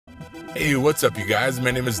Hey, what's up, you guys?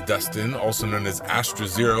 My name is Dustin, also known as Astra,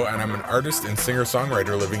 and I'm an artist and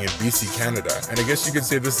singer-songwriter living in BC, Canada. And I guess you could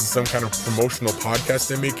say this is some kind of promotional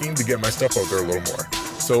podcast I'm making to get my stuff out there a little more.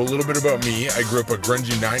 So a little bit about me. I grew up a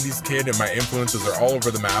grungy 90s kid, and my influences are all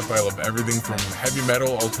over the map. I love everything from heavy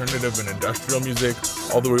metal, alternative, and industrial music,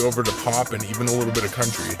 all the way over to pop and even a little bit of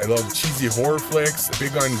country. I love cheesy horror flicks,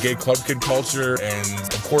 big on gay club kid culture, and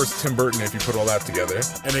of course Tim Burton if you put all that together.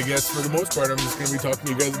 And I guess for the most part, I'm just going to be talking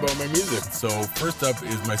to you guys about my music. So first up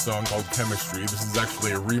is my song called Chemistry. This is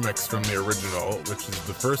actually a remix from the original, which is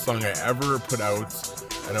the first song I ever put out,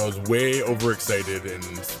 and I was way overexcited, and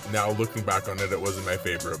now looking back on it, it wasn't my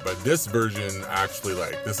favorite. But this version, I actually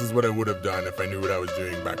like. This is what I would have done if I knew what I was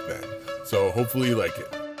doing back then. So hopefully you like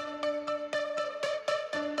it.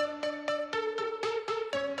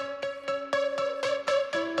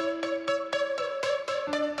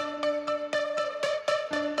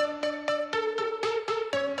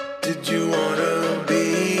 Did you wanna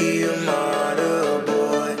be a model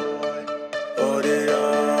boy, or did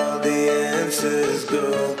all the answers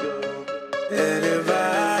go? And if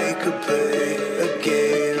I could play a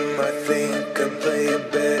game, I think I'd play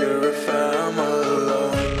it better if I'm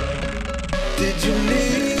alone. Did you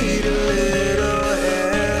need a little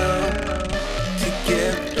help to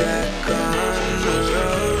get back on the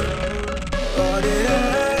road, or did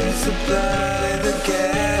I supply the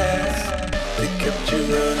gas that kept you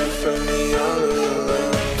running from me all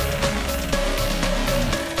alone?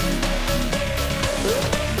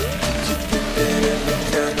 Did you think that every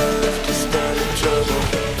time I left you started trouble?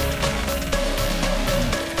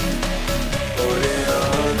 Or did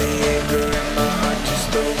all the anger in my heart just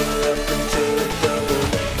overlap until it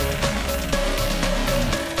doubled?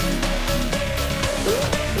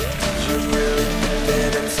 Did you really think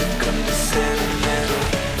that I'd succumb to sentimental?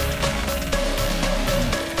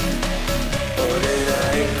 Or did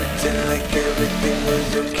I pretend like everything was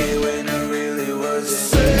okay when it really wasn't?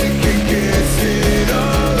 Second guessing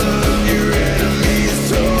all of your enemies,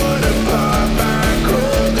 torn apart by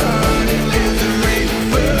cold-hearted misery,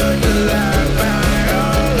 burned alive by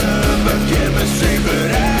all of our chemistry. But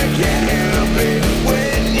I can't help it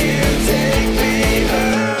when you take me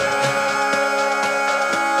home.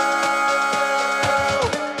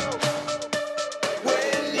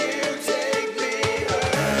 When you take me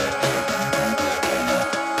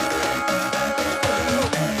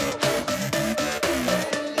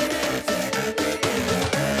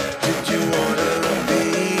Did you wanna be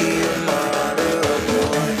a model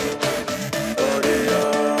boy, or did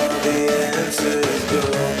all the answers go?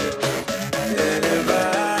 And if I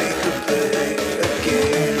could play a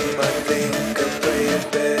game, I think I'd play it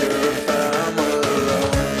better if I'm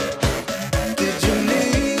alone. Did you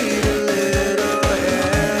need a little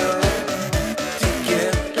help to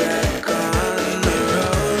get back on the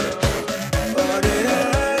road, or did I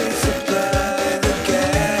supply the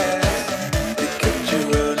gas that kept you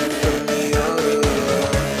running from me all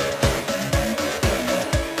alone?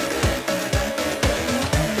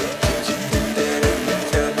 Did you think that every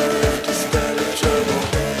time I left you started trouble?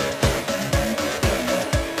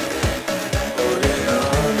 Or did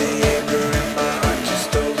all the anger in my heart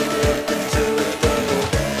just overlap until it doubled?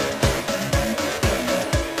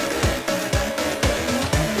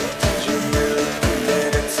 Did you really think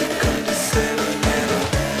that I'd succumb to sentimental?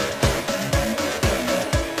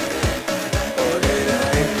 Or did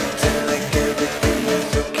I pretend like everything was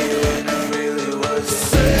okay when it really wasn't?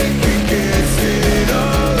 Second guessing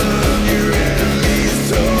all of your enemies,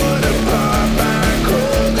 torn apart by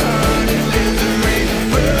cold-hearted misery,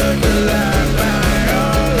 burned alive by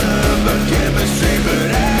all of our chemistry. But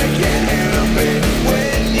I can't help it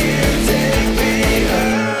when you take me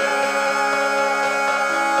home.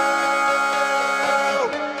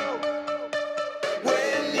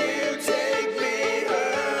 When you take me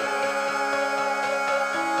home.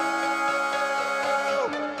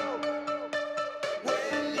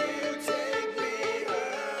 When you take me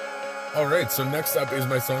home. Alright, so next up is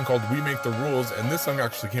my song called We Make the Rules, and this song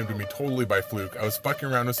actually came to me totally by fluke. I was fucking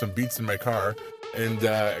around with some beats in my car, and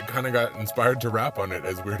kind of got inspired to rap on it,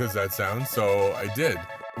 as weird as that sounds, so I did.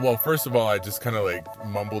 Well, first of all, I just kind of like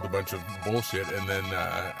mumbled a bunch of bullshit, and then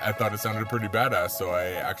I thought it sounded pretty badass, so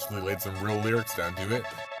I actually laid some real lyrics down to it.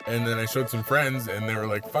 And then I showed some friends, and they were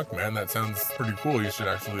like, fuck, man, that sounds pretty cool. You should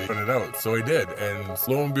actually put it out. So I did, and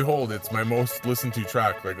lo and behold, it's my most listened to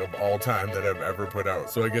track, like, of all time that I've ever put out.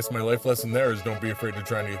 So I guess my life lesson there is don't be afraid to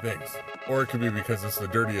try new things. Or it could be because it's the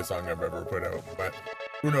dirtiest song I've ever put out, but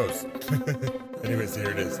who knows? Anyways, here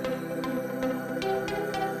it is.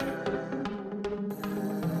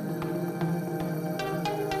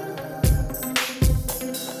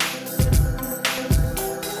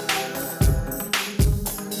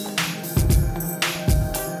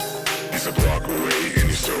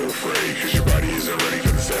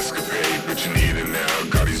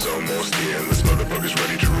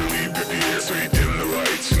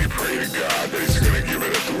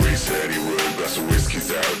 said he would. Glass of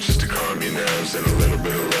whiskey's out just to calm your nerves, and a little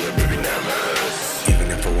bit of leather, baby, never. Even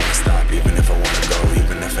if I wanna stop, even if I wanna go,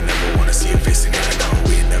 even if I never wanna see your face again, I know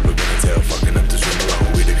we ain't never gonna tell. Fucking up this room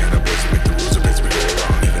alone. We the kind of boys who make the rules, or bets we go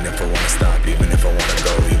along. Even if I wanna stop, even if I wanna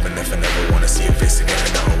go, even if I never wanna see your face again, I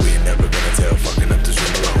know we ain't never gonna tell. Fucking up this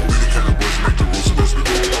room alone. We the kind of boys who make the rules, or bets we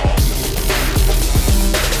go along.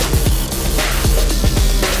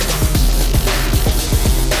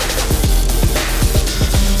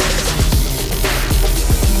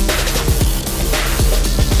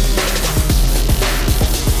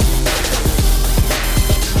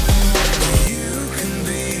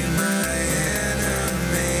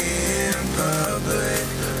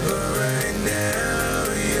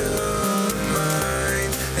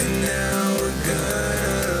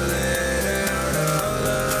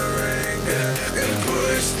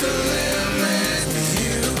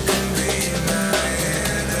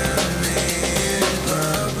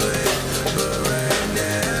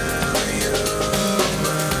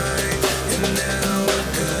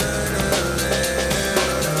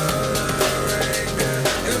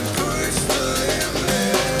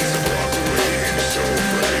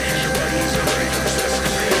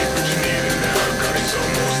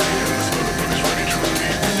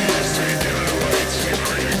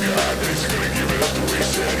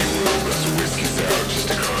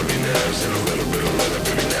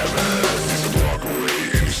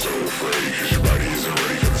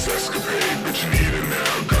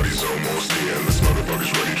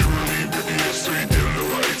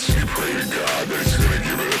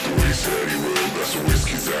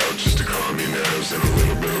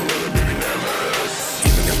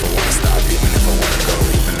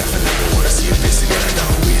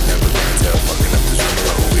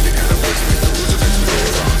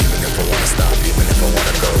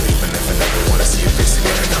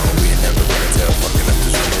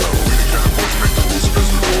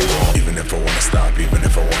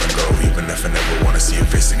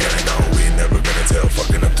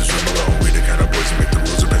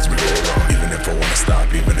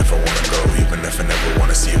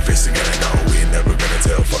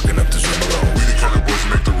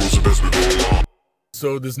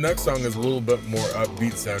 So this next song is a little bit more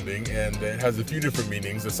upbeat sounding, and it has a few different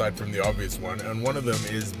meanings aside from the obvious one, and one of them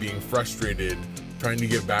is being frustrated, trying to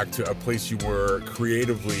get back to a place you were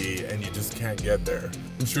creatively and you just can't get there.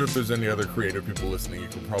 I'm sure if there's any other creative people listening, you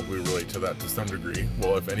can probably relate to that to some degree.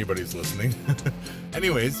 Well, if anybody's listening.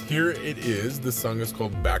 Anyways, here it is. This song is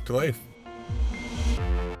called Back to Life.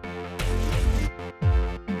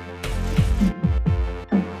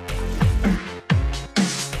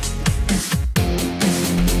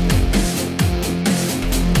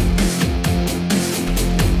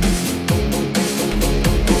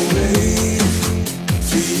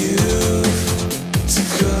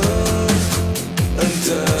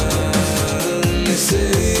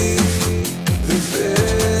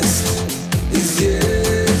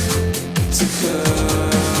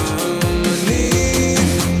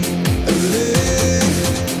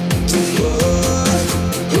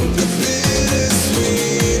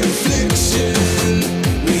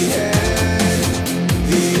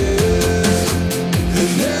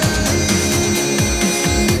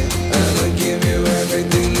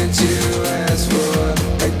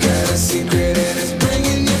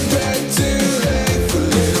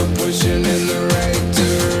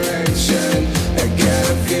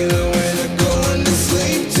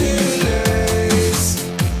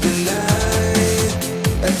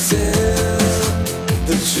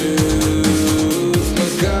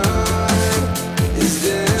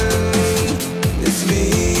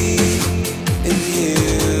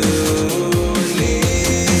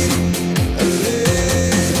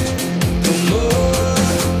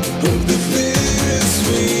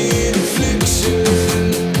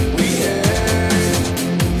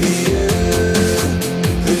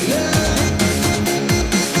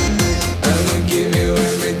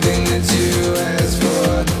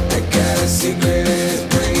 Secret is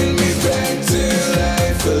bringing me back.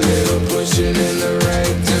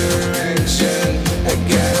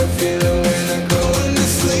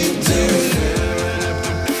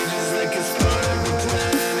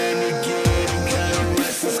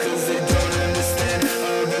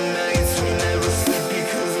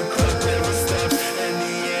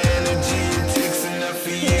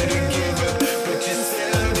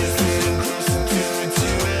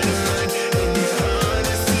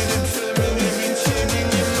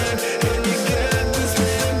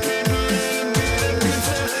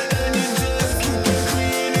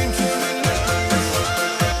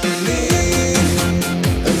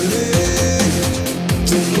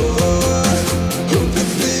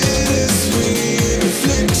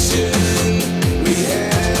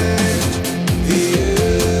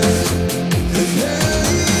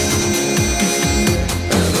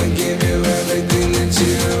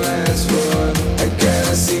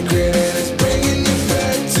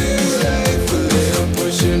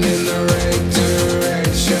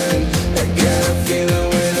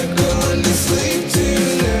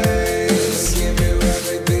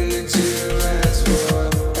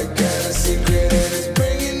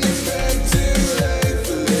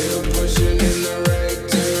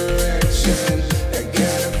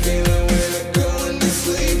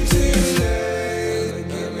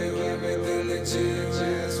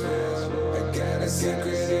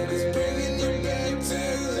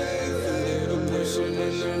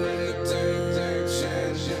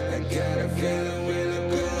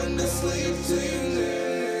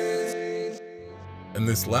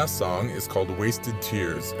 this last song is called Wasted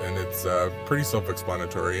Tears, and it's pretty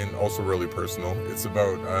self-explanatory and also really personal. It's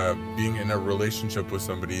about being in a relationship with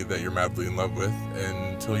somebody that you're madly in love with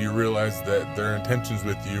until you realize that their intentions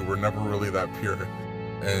with you were never really that pure.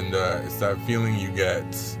 And it's that feeling you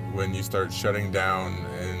get when you start shutting down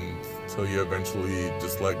and until you eventually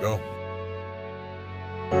just let go.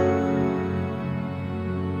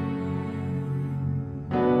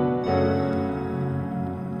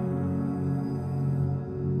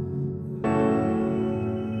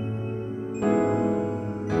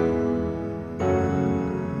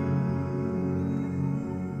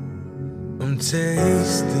 I'm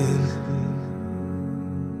tasting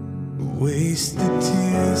wasted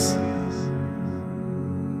tears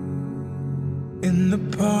in the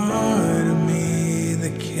part of me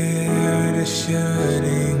that cared is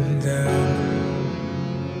shutting down.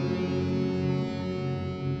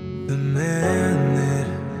 The man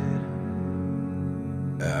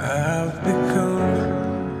that I've become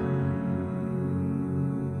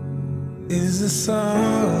is a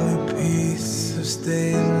solid piece of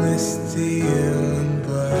stainless steel and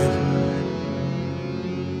blood.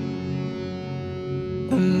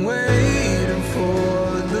 I'm waiting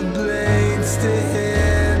for the blades to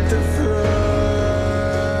hit the floor,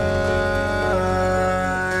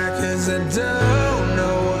 'cause I don't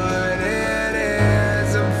know what it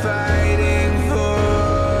is I'm fighting for.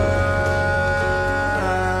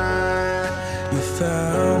 You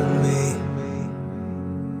found me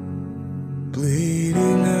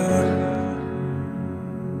bleeding out,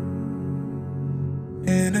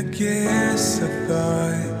 and I guess I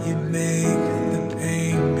thought you'd make the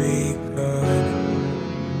pain be gone.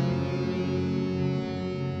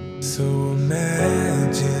 So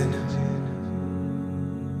imagine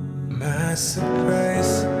my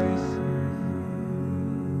surprise.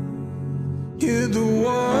 You're the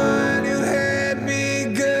one who had me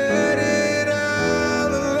gutted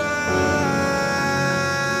all along.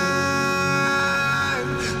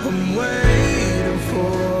 I'm waiting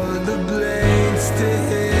for the blades to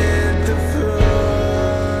hit the floor,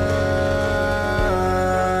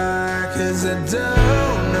 'cause I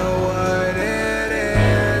don't know what it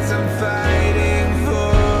is I'm fighting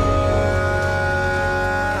for.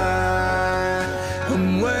 I'm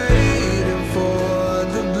waiting for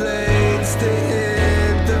the blades to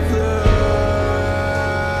hit the floor,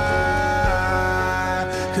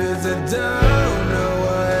 'cause I don't know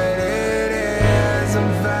what it is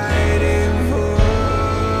I'm fighting for.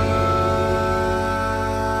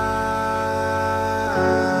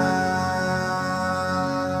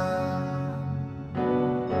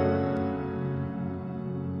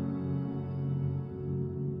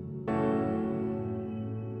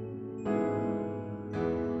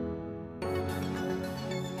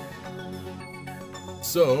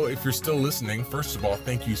 So, if you're still listening, first of all,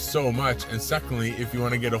 thank you so much. And secondly, if you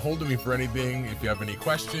want to get a hold of me for anything, if you have any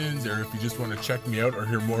questions, or if you just want to check me out or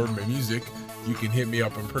hear more of my music, you can hit me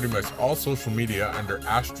up on pretty much all social media under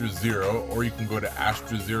Astra Zero, or you can go to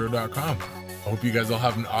astrazero.com. I hope you guys all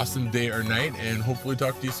have an awesome day or night, and hopefully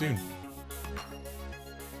talk to you soon.